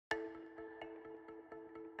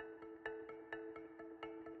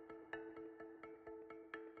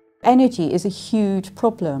Energy is a huge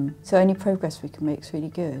problem, so any progress we can make is really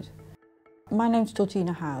good. My name's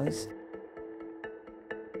Georgina Howes.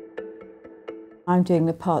 I'm doing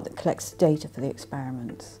the part that collects the data for the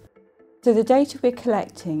experiments. So the data we're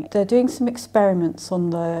collecting, they're doing some experiments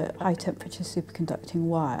on the high temperature superconducting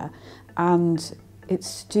wire, and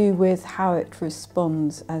it's to do with how it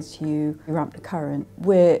responds as you ramp the current.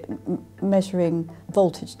 We're measuring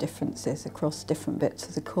voltage differences across different bits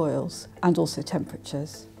of the coils and also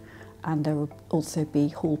temperatures. And there will also be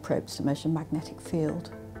Hall probes to measure magnetic field.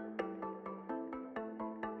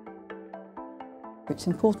 It's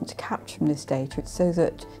important to capture from this data so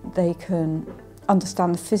that they can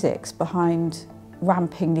understand the physics behind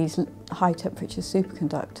ramping these high temperature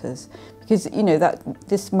superconductors, because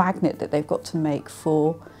this magnet that they've got to make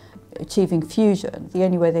for achieving fusion, the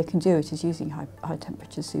only way they can do it is using high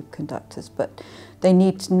temperature superconductors, but they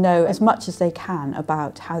need to know as much as they can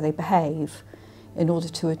about how they behave in order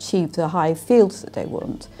to achieve the high fields that they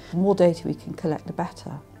want. The more data we can collect, the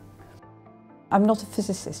better. I'm not a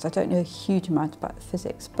physicist, I don't know a huge amount about the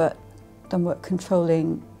physics, but I've done work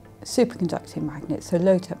controlling superconducting magnets, so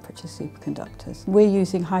low temperature superconductors. We're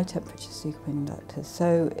using high temperature superconductors,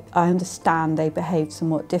 so I understand they behave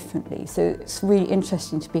somewhat differently. So it's really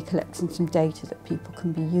interesting to be collecting some data that people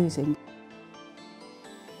can be using.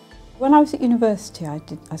 When I was at university,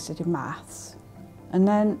 I studied maths, and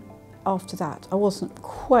then after that I wasn't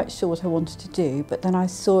quite sure what I wanted to do, but then I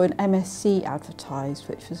saw an MSc advertised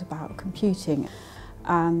which was about computing.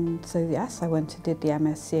 And so yes, I went and did the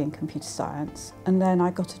MSc in computer science, and then I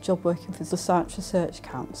got a job working for the Science Research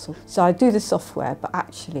Council. So I do the software, but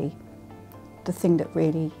actually the thing that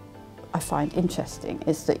really I find interesting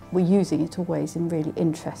is that we're using it always in really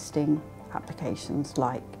interesting applications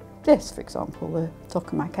like this, for example, the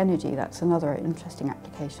Tokamak Energy. That's another interesting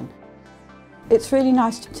application. It's really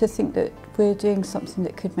nice to think that we're doing something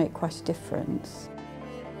that could make quite a difference.